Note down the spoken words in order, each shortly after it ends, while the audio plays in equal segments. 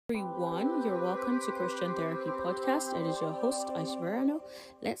Everyone, you're welcome to Christian Therapy Podcast. It is your host, Aishwarano.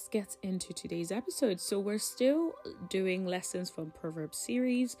 Let's get into today's episode. So we're still doing lessons from Proverbs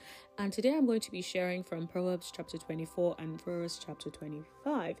series, and today I'm going to be sharing from Proverbs chapter 24 and verse chapter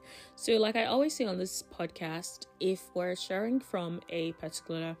 25. So like I always say on this podcast, if we're sharing from a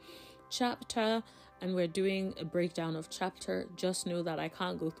particular chapter and we're doing a breakdown of chapter, just know that I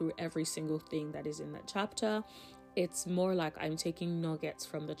can't go through every single thing that is in that chapter. It's more like I'm taking nuggets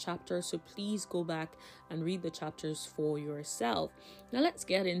from the chapter, so please go back and read the chapters for yourself. Now let's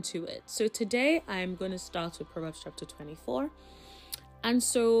get into it. So today I'm going to start with Proverbs chapter 24. And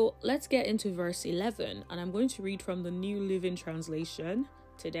so let's get into verse 11, and I'm going to read from the New Living Translation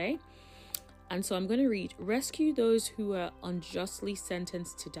today. And so I'm going to read, "Rescue those who are unjustly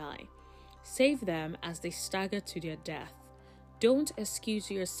sentenced to die. Save them as they stagger to their death. Don't excuse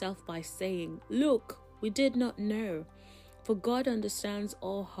yourself by saying, 'Look, we did not know,' for God understands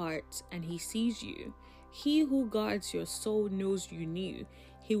all hearts and he sees you. He who guards your soul knows you knew.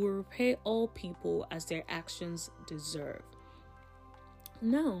 He will repay all people as their actions deserve."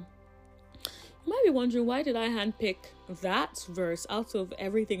 Now, you might be wondering, why did I handpick that verse out of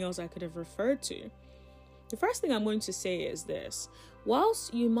everything else I could have referred to? The first thing I'm going to say is this.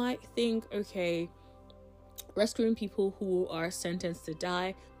 Whilst you might think, okay, rescuing people who are sentenced to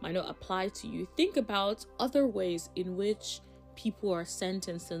die might not apply to you, think about other ways in which people are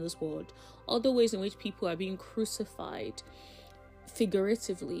sentenced in this world, other ways in which people are being crucified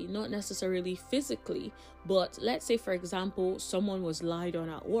figuratively, not necessarily physically. But let's say, for example, someone was lied on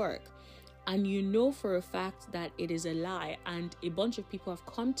at work, and you know for a fact that it is a lie, and a bunch of people have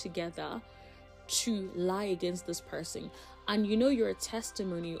come together to lie against this person, and you know you're a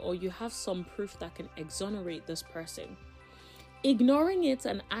testimony or you have some proof that can exonerate this person. Ignoring it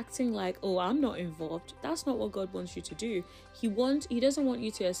and acting like, "Oh, I'm not involved," that's not what God wants you to do. He doesn't want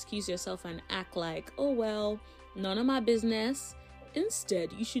you to excuse yourself and act like, "Oh well, none of my business."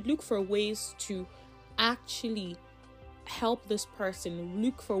 Instead, you should look for ways to actually help this person,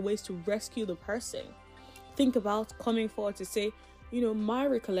 look for ways to rescue the person. Think about coming forward to say, my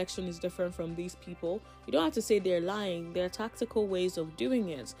recollection is different from these people. You don't have to say they're lying. There are tactical ways of doing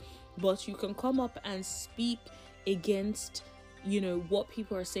it. But you can come up and speak against, what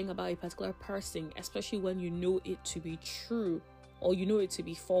people are saying about a particular person, especially when you know it to be true or you know it to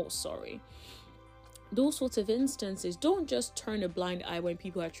be false, Those sorts of instances, don't just turn a blind eye when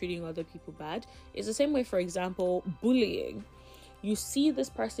people are treating other people bad. It's the same way, for example, bullying. You see this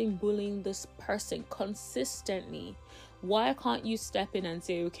person bullying this person consistently. Why can't you step in and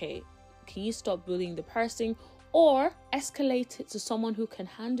say, okay, can you stop bullying the person, or escalate it to someone who can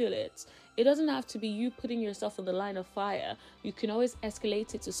handle it? It doesn't have to be you putting yourself in the line of fire. You can always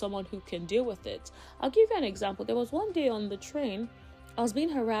escalate it to someone who can deal with it. I'll give you an example. There was one day on the train, I was being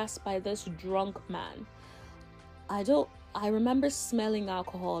harassed by this drunk man. I remember smelling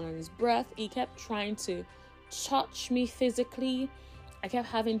alcohol on his breath. He kept trying to touch me physically. I kept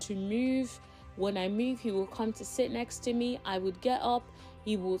having to move. When I move, he will come to sit next to me. I would get up.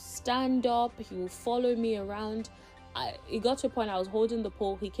 He will stand up. He will follow me around. It got to a point I was holding the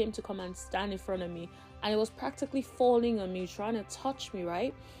pole. He came to come and stand in front of me, and it was practically falling on me, trying to touch me,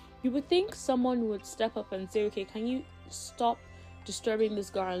 right? You would think someone would step up and say, okay, can you stop disturbing this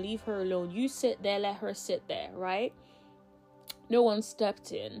girl and leave her alone? You sit there, let her sit there, right? No one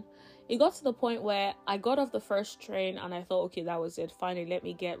stepped in. It got to the point where I got off the first train and I thought, okay, that was it. Finally, let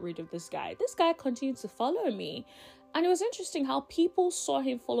me get rid of this guy. This guy continued to follow me. And it was interesting how people saw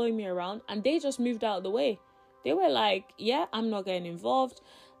him following me around and they just moved out of the way. They were like, yeah, I'm not getting involved.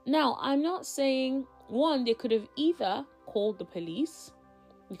 Now, I'm not saying, one, they could have either called the police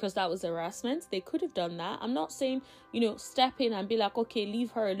because that was harassment. They could have done that. I'm not saying, step in and be like, okay,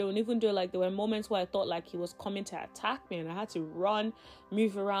 leave her alone. Even though there were moments where I thought like he was coming to attack me and I had to run,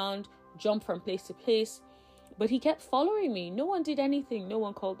 move around, jump from place to place. But he kept following me. No one did anything. No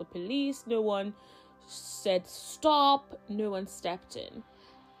one called the police. No one said stop. No one stepped in.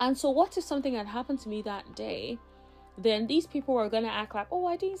 And so what if something had happened to me that day? Then these people were going to act like, oh,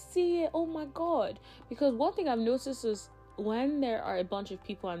 I didn't see it. Oh my God. Because one thing I've noticed is when there are a bunch of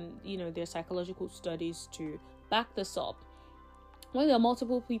people and, there's psychological studies to back this up. When there are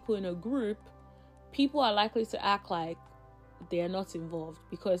multiple people in a group, people are likely to act like they are not involved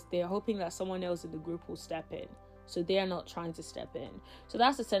because they are hoping that someone else in the group will step in. So they are not trying to step in. So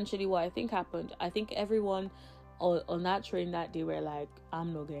that's essentially what I think happened. I think everyone on that train that day were like,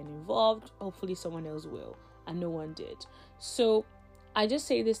 I'm not getting involved. Hopefully someone else will. And no one did. So I just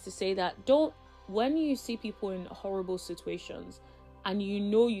say this to say that when you see people in horrible situations and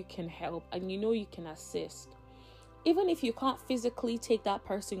you can help and you can assist, Even if you can't physically take that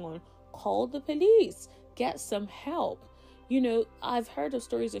person on, call the police, get some help. I've heard of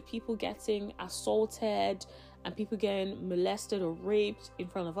stories of people getting assaulted and people getting molested or raped in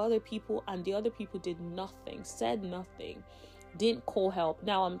front of other people, and the other people did nothing, said nothing, didn't call help.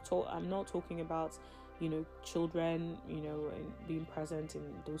 Now I'm not talking about children, and being present in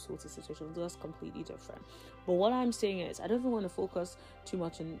those sorts of situations. That's completely different. But what I'm saying is, I don't even want to focus too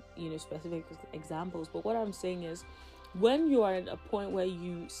much on specific examples, but what I'm saying is, when you are at a point where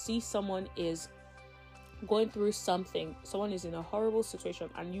you see someone is going through something, someone is in a horrible situation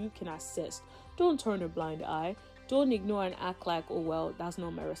and you can assist, don't turn a blind eye. Don't ignore and act like, oh well, that's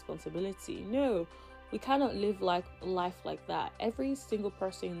not my responsibility. No, we cannot live life like that. Every single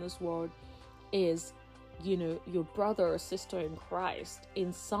person in this world is your brother or sister in Christ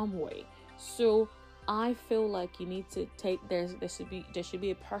in some way. So I feel like you need to take there should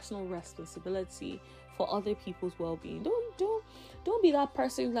be a personal responsibility for other people's well-being. Don't be that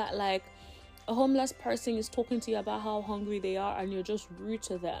person that, like, a homeless person is talking to you about how hungry they are and you're just rude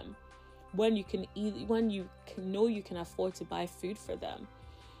to them when you can know you can afford to buy food for them.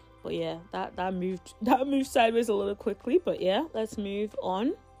 But yeah, that moved sideways a little quickly. But yeah, let's move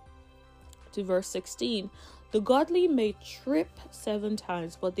on to verse 16. The godly may trip 7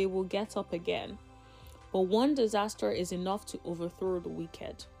 times, but they will get up again. But one disaster is enough to overthrow the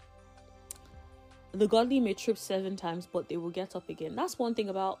wicked. The godly may trip 7 times, but they will get up again. That's one thing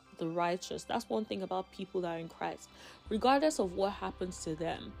about the righteous. That's one thing about people that are in Christ. Regardless of what happens to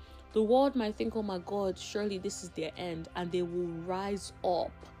them, the world might think, oh my God, surely this is their end, and they will rise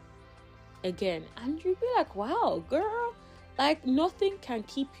up again. And you'll be like, wow, girl, like, nothing can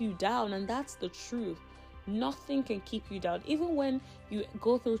keep you down. And that's the truth. Nothing can keep you down. Even when you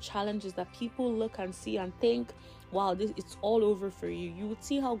go through challenges that people look and see and think, wow, it's all over for you, you would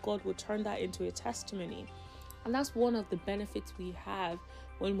see how God will turn that into a testimony. And that's one of the benefits we have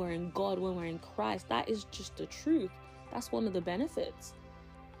when we're in God, when we're in Christ. That is just the truth. That's one of the benefits.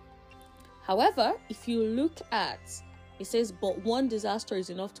 However, if you look at, it says, but one disaster is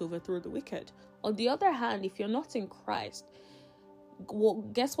enough to overthrow the wicked. On the other hand, if you're not in Christ, well,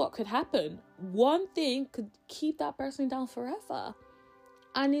 guess what could happen? One thing could keep that person down forever.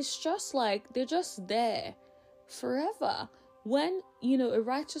 And it's just like, they're just there forever. When, a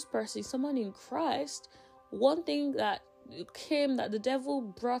righteous person, someone in Christ, one thing that came that the devil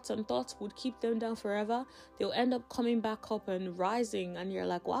brought and thought would keep them down forever, they'll end up coming back up and rising. And you're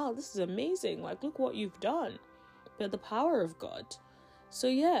like, wow, this is amazing. Like, look what you've done. But the power of God. So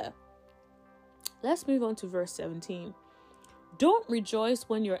yeah, let's move on to verse 17. Don't rejoice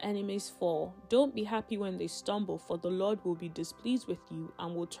when your enemies fall. Don't be happy when they stumble, for the Lord will be displeased with you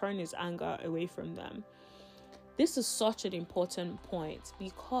and will turn his anger away from them. This is such an important point,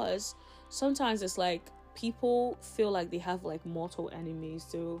 because sometimes it's like people feel like they have like mortal enemies.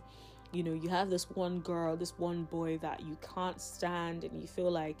 So, you have this one girl, this one boy that you can't stand, and you feel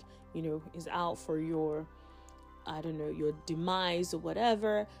like, is out for your, your demise or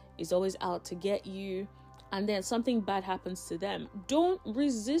whatever, is always out to get you. And then something bad happens to them. Don't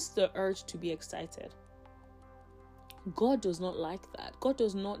resist the urge to be excited. God does not like that. God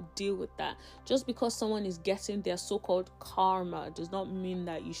does not deal with that. Just because someone is getting their so-called karma does not mean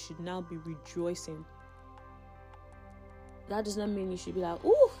that you should now be rejoicing. That does not mean you should be like,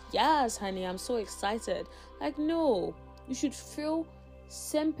 oh, yes, honey, I'm so excited. Like, no, you should feel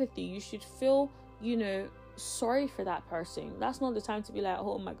sympathy. You should feel, sorry for that person. That's not the time to be like,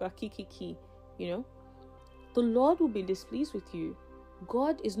 oh my God, ki. The Lord will be displeased with you.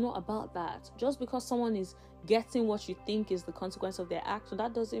 God is not about that. Just because someone is getting what you think is the consequence of their action,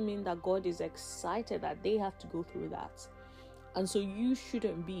 that doesn't mean that God is excited that they have to go through that. And so you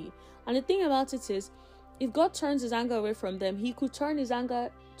shouldn't be. And the thing about it is, if God turns his anger away from them, he could turn his anger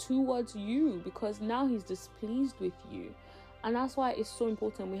towards you, because now he's displeased with you. And that's why it's so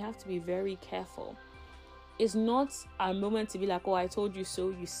important. We have to be very careful. It's not a moment to be like, oh, I told you so.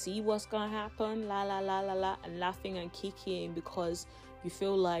 You see what's going to happen, la, la, la, la, la, and laughing and kicking because you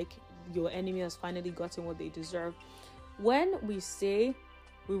feel like your enemy has finally gotten what they deserve. When we say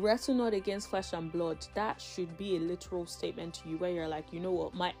we wrestle not against flesh and blood, that should be a literal statement to you, where you're like, you know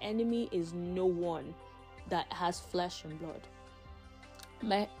what? My enemy is no one that has flesh and blood.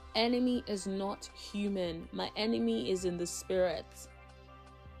 My enemy is not human. My enemy is in the spirit.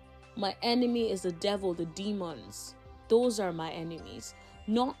 My enemy is the devil, the demons. Those are my enemies,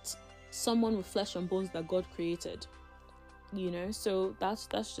 not someone with flesh and bones that God created. So that's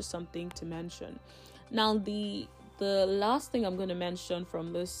just something to mention. Now, the last thing I'm going to mention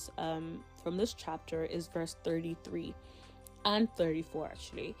from this chapter is verse 33 and 34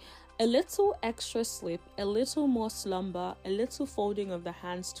 actually. A little extra sleep, a little more slumber, a little folding of the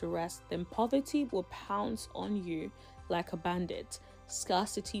hands to rest, then poverty will pounce on you like a bandit.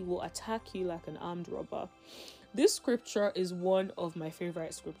 Scarcity will attack you like an armed robber. This scripture is one of my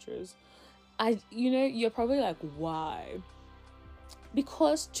favorite scriptures. You're probably like, why?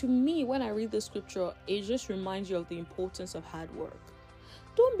 Because to me, when I read the scripture, it just reminds you of the importance of hard work.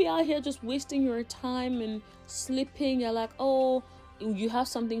 Don't be out here just wasting your time and sleeping. You're like, oh, you have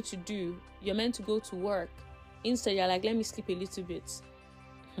something to do. You're meant to go to work. Instead, you're like, let me sleep a little bit.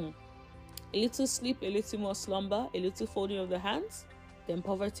 A little sleep, a little more slumber, a little folding of the hands, then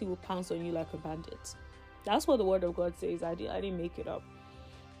poverty will pounce on you like a bandit. That's what the word of God says. I didn't make it up.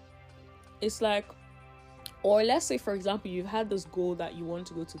 It's like, or let's say, for example, you've had this goal that you want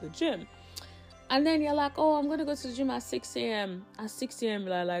to go to the gym. And then you're like, oh, I'm going to go to the gym at 6 a.m. At 6 a.m.,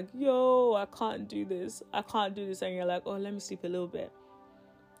 you're like, yo, I can't do this. And you're like, oh, let me sleep a little bit.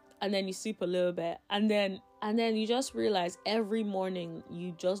 And then you sleep a little bit. And then you just realize every morning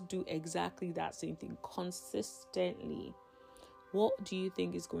you just do exactly that same thing consistently. What do you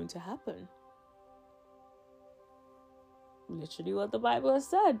think is going to happen? Literally what the Bible has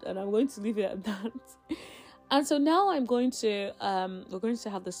said. And I'm going to leave it at that. And so now we're going to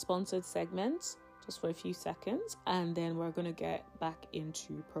have the sponsored segment just for a few seconds, and then we're going to get back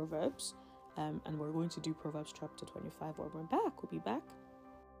into Proverbs, and we're going to do Proverbs chapter 25 when we're back. We'll be back.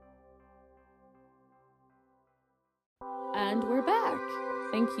 And we're back.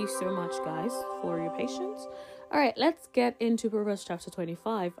 Thank you so much, guys, for your patience. All right, let's get into Proverbs chapter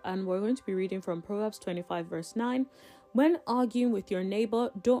 25, and we're going to be reading from Proverbs 25 verse 9. When arguing with your neighbor,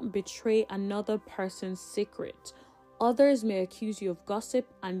 don't betray another person's secret. Others may accuse you of gossip,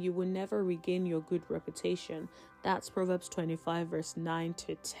 and you will never regain your good reputation. That's Proverbs 25 verse 9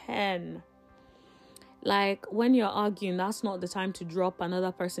 to 10. Like, when you're arguing, that's not the time to drop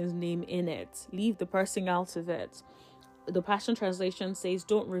another person's name in it. Leave the person out of it. The Passion Translation says,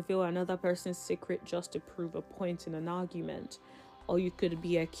 don't reveal another person's secret just to prove a point in an argument. Or you could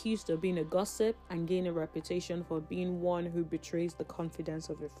be accused of being a gossip and gain a reputation for being one who betrays the confidence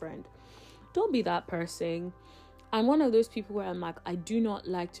of a friend. Don't be that person. I'm one of those people where I'm like, I do not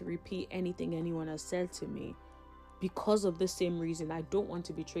like to repeat anything anyone has said to me because of the same reason. I don't want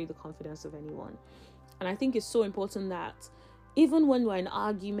to betray the confidence of anyone. And I think it's so important that even when we're in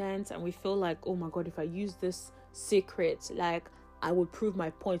arguments and we feel like, oh my God, if I use this secret, like I would prove my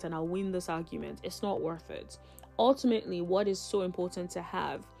point and I'll win this argument, it's not worth it. Ultimately, what is so important to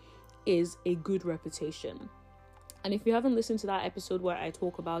have is a good reputation. And if you haven't listened to that episode where I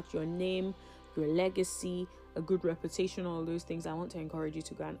talk about your name, your legacy, a good reputation, all those things, I want to encourage you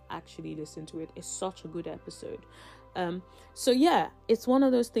to go and actually listen to it. It's such a good episode. So yeah, it's one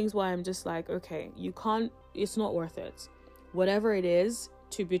of those things where I'm just like, okay, it's not worth it. Whatever it is,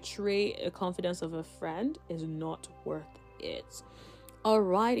 to betray a confidence of a friend is not worth it.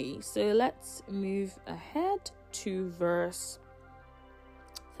 Alrighty, so let's move ahead to verse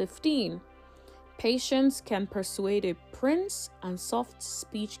 15. Patience can persuade a prince, and soft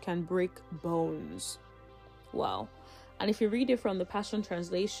speech can break bones. Wow. And if you read it from the Passion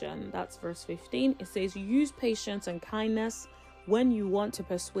Translation, that's verse 15, it says, use patience and kindness when you want to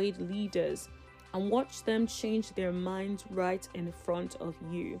persuade leaders, and watch them change their minds right in front of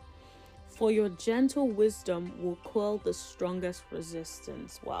you. For your gentle wisdom will quell the strongest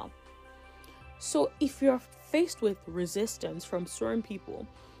resistance. Wow. So if you're faced with resistance from certain people,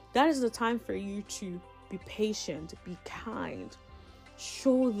 that is the time for you to be patient, be kind.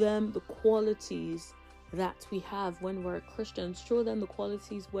 Show them the qualities that we have when we're Christians. Show them the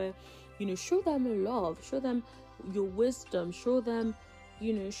qualities where, show them love, show them your wisdom, show them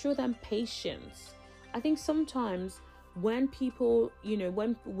patience. I think sometimes when people,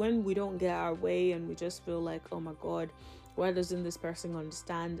 when we don't get our way and we just feel like, oh my God, why doesn't this person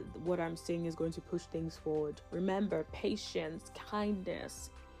understand what I'm saying is going to push things forward? Remember, patience, kindness.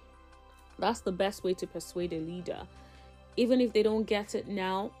 That's the best way to persuade a leader. Even if they don't get it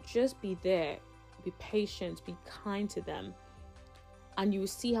now, just be there. Be patient, be kind to them, and you will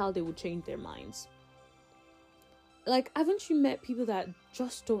see how they will change their minds. Like, haven't you met people that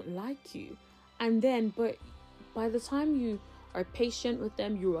just don't like you? But by the time you are patient with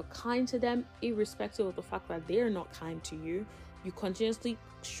them, you are kind to them, irrespective of the fact that they are not kind to you, you continuously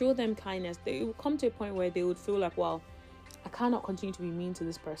show them kindness, they will come to a point where they would feel like, wow, I cannot continue to be mean to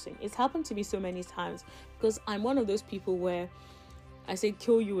this person. It's happened to me so many times, because I'm one of those people where I say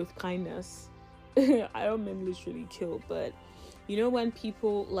kill you with kindness. I don't mean literally kill, but when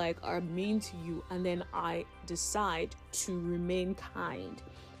people are mean to you, and then I decide to remain kind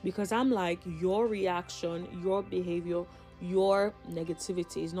because I'm like, your reaction, your behavior your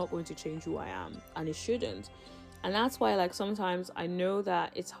negativity is not going to change who I am, and it shouldn't. And that's why, like, sometimes I know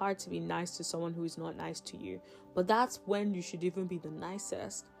that it's hard to be nice to someone who is not nice to you, but that's when you should even be the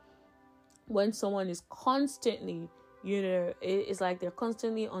nicest. When someone is constantly, it's like they're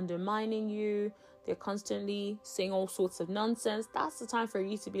constantly undermining you, they're constantly saying all sorts of nonsense, that's the time for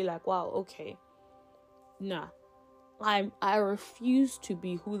you to be like, wow, okay, nah, I refuse to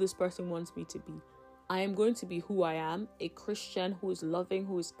be who this person wants me to be. I am going to be who I am, a Christian who is loving,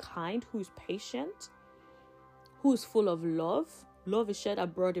 who is kind, who is patient, who is full of love. Love is shed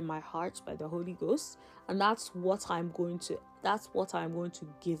abroad in my heart by the Holy Ghost. And that's what I'm going to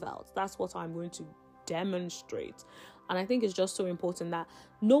give out. That's what I'm going to demonstrate. And I think it's just so important that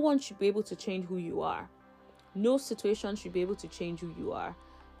no one should be able to change who you are. No situation should be able to change who you are.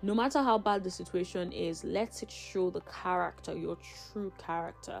 No matter how bad the situation is, let it show the character, your true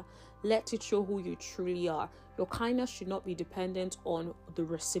character. Let it show who you truly are. Your kindness should not be dependent on the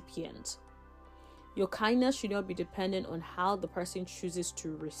recipient. Your kindness should not be dependent on how the person chooses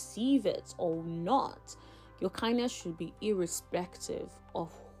to receive it or not. Your kindness should be irrespective of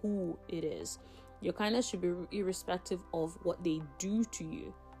who it is. Your kindness should be irrespective of what they do to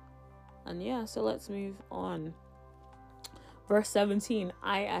you. And yeah, so let's move on. Verse 17,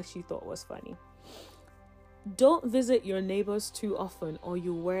 I actually thought was funny. Don't visit your neighbors too often or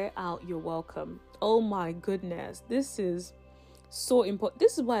you wear out your welcome. Oh my goodness, this is so important.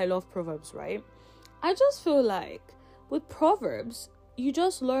 This is why I love Proverbs, right? I just feel like with Proverbs, you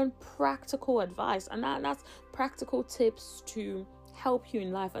just learn practical advice, and that's practical tips to help you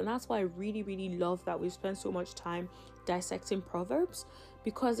in life. And that's why I really, really love that we spend so much time dissecting Proverbs,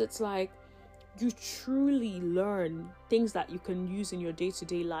 because it's like you truly learn things that you can use in your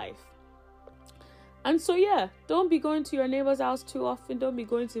day-to-day life. And so yeah, don't be going to your neighbor's house too often. Don't be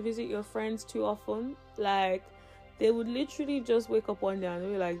going to visit your friends too often. Like, they would literally just wake up one day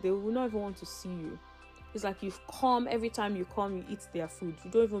and be like, they will not even want to see you. It's like you've come, every time you come, you eat their food.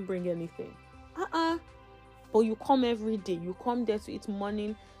 You don't even bring anything. But you come every day. You come there to eat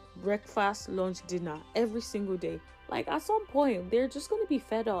morning, breakfast, lunch, dinner, every single day. Like, at some point, they're just going to be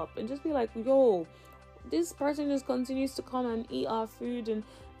fed up and just be like, yo, this person just continues to come and eat our food and,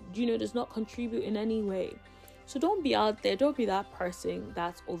 does not contribute in any way. So don't be out there. Don't be that person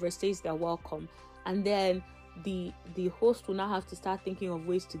that overstays their welcome. And then the host will now have to start thinking of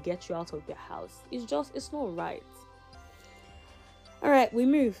ways to get you out of their house. It's not right. All right, we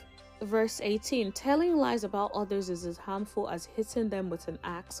move. Verse 18, telling lies about others is as harmful as hitting them with an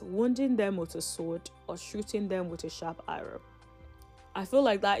axe, wounding them with a sword, or shooting them with a sharp arrow. I feel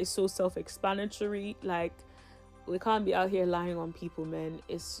like that is so self-explanatory. Like, we can't be out here lying on people, man.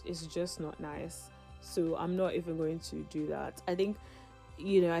 It's just not nice. So I'm not even going to do that. I think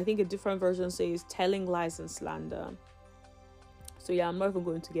a different version says telling lies and slander. So yeah, I'm not even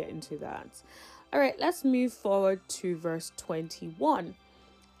going to get into that. All right, let's move forward to verse 21.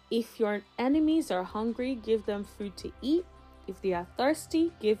 If your enemies are hungry, give them food to eat. If they are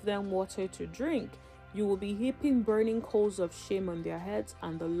thirsty, give them water to drink. You will be heaping burning coals of shame on their heads,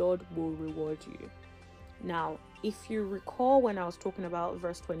 and the Lord will reward you. Now, if you recall when I was talking about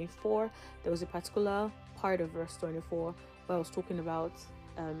verse 24, there was a particular part of verse 24 where I was talking about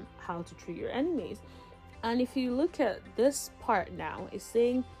how to treat your enemies. And if you look at this part now, it's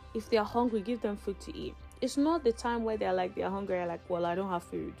saying if they are hungry, give them food to eat. It's not the time where they're hungry, you're like, well, I don't have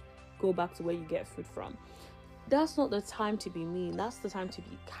food. Go back to where you get food from. That's not the time to be mean. That's the time to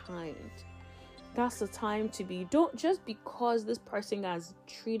be kind. That's the time to be, don't just because this person has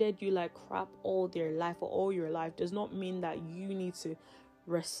treated you like crap all their life or all your life does not mean that you need to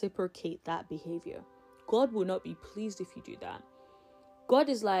reciprocate that behavior. God will not be pleased if you do that.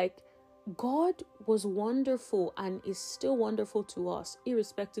 God was wonderful and is still wonderful to us,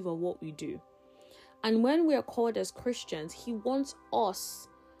 irrespective of what we do. And when we are called as Christians, He wants us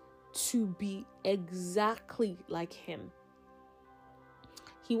to be exactly like Him.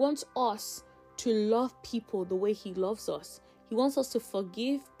 He wants us to love people the way He loves us. He wants us to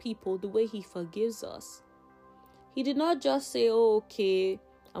forgive people the way He forgives us. He did not just say, oh, okay,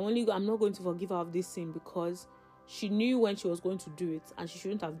 I'm not going to forgive her of this sin because she knew when she was going to do it and she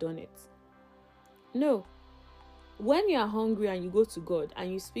shouldn't have done it. No. When you are hungry and you go to God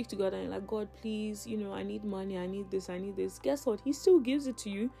and you speak to God and you're like, God, please, I need money, I need this. Guess what? He still gives it to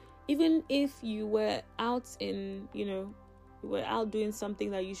you. Even if you were out you were out doing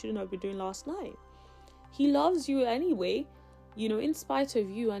something that you shouldn't have been doing last night. He loves you anyway, in spite of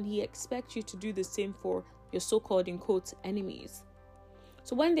you, and He expects you to do the same for your so-called, in quotes, enemies.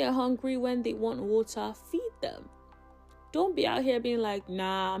 So when they're hungry, when they want water, feed them. Don't be out here being like,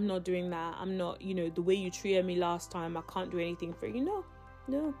 nah, I'm not doing that. I'm not, the way you treated me last time, I can't do anything for you.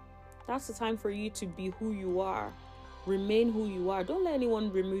 No. That's the time for you to be who you are. Remain who you are. Don't let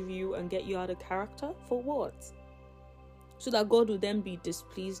anyone remove you and get you out of character. For what? So that God will then be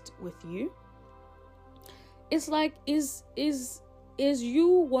displeased with you. It's like, is you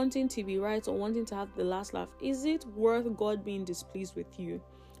wanting to be right or wanting to have the last laugh, is it worth God being displeased with you?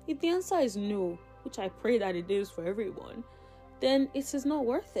 If the answer is no, which I pray that it is for everyone, then it is not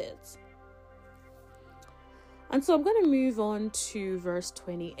worth it. And so I'm going to move on to verse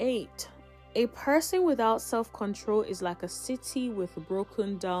 28. A person without self-control is like a city with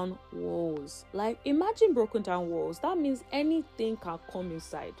broken down walls. Like, imagine broken down walls. That means anything can come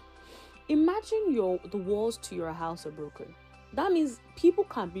inside. Imagine the walls to your house are broken. That means people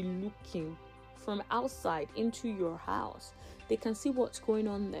can be looking from outside into your house. They can see what's going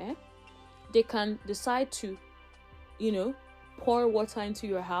on there. They can decide to, pour water into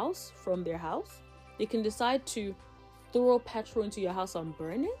your house from their house. They can decide to throw petrol into your house and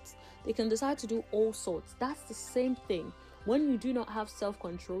burn it. They can decide to do all sorts. That's the same thing. When you do not have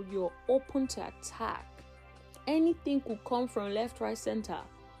self-control, you're open to attack. Anything could come from left, right, center.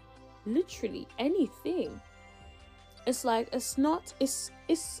 Literally anything. It's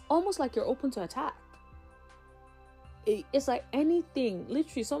almost like you're open to attack. It's like anything.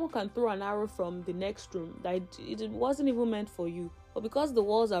 Literally, someone can throw an arrow from the next room that it wasn't even meant for you. But because the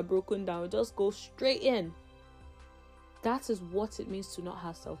walls are broken down, it just goes straight in. That is what it means to not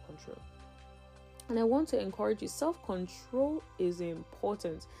have self-control. And I want to encourage you, self-control is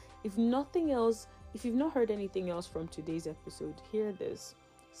important. If nothing else, if you've not heard anything else from today's episode, hear this.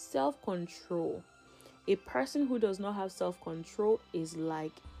 Self-control. A person who does not have self-control is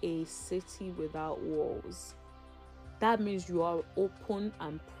like a city without walls. That means you are open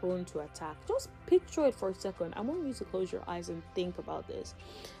and prone to attack. Just picture it for a second. I want you to close your eyes and think about this.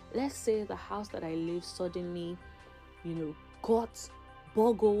 Let's say the house that I live suddenly, got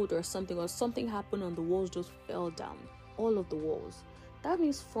boggled or something happened and the walls just fell down. All of the walls. That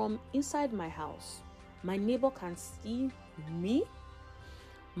means from inside my house, my neighbor can see me.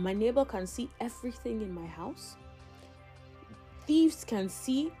 My neighbor can see everything in my house. Thieves can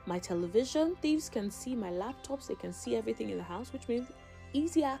see my television. Thieves can see my laptops. They can see everything in the house, which means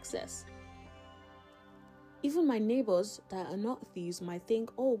easy access. Even my neighbors that are not thieves might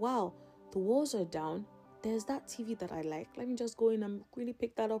think, oh wow, the walls are down. There's that TV that I like. Let me just go in and really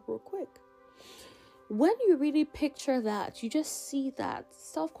pick that up real quick. When you really picture that, you just see that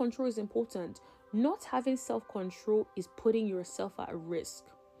self-control is important. Not having self-control is putting yourself at risk.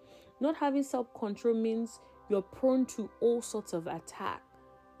 Not having self-control means you're prone to all sorts of attack.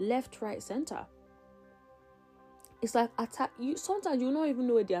 Left, right, center. It's like attack. Sometimes you don't even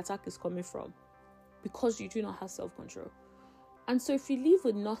know where the attack is coming from because you do not have self-control. And so if you live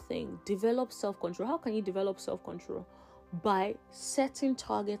with nothing, develop self-control. How can you develop self-control? By setting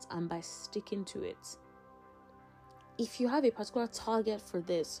targets and by sticking to it. If you have a particular target for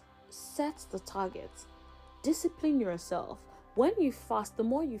this, set the target. Discipline yourself. When you fast, the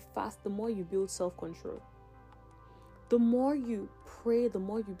more you build self-control. The more you pray, the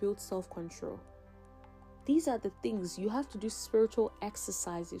more you build self-control. These are the things you have to do, spiritual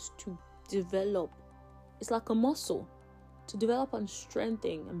exercises to develop. It's like a muscle. To develop and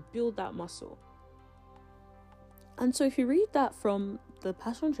strengthen and build that muscle. And so if you read that from the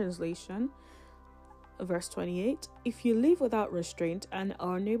Passion Translation, verse 28, if you live without restraint and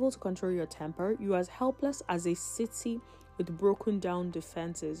are unable to control your temper, you are as helpless as a city with broken down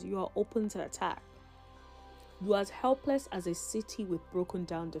defenses. You are open to attack. You are as helpless as a city with broken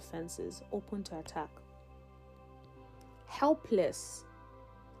down defenses, open to attack. Helpless.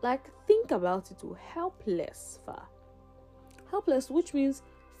 Like, think about it too. Helpless. Helpless, which means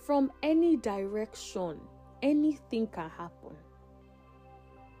from any direction, anything can happen.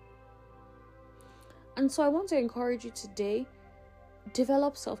 And so I want to encourage you today,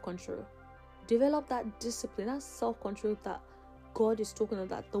 develop self-control. Develop that discipline, that self-control that God is talking about,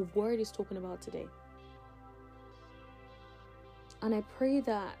 that the Word is talking about today. And I pray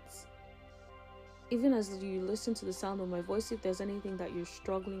that even as you listen to the sound of my voice, if there's anything that you're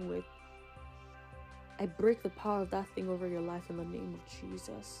struggling with, I break the power of that thing over your life in the name of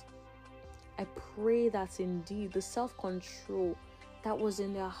Jesus. I pray that indeed the self-control that was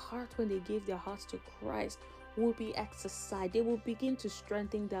in their heart when they gave their hearts to Christ will be exercised. They will begin to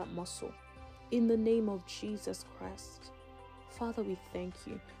strengthen that muscle in the name of Jesus Christ. Father, we thank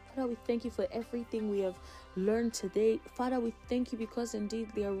you. Father, we thank you for everything we have learned today. Father, we thank you because indeed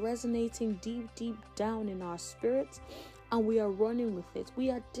they are resonating deep down in our spirits and we are running with it. We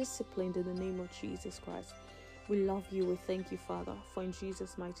are disciplined in the name of Jesus Christ. We love you. We thank you, Father, for in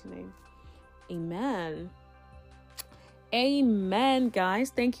Jesus' mighty name. Amen. Amen, guys.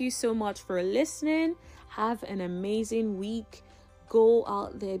 Thank you so much for listening. Have an amazing week. Go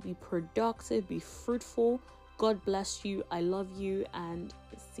out there, be productive, be fruitful. God bless you. I love you, and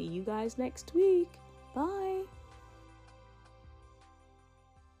see you guys next week. Bye.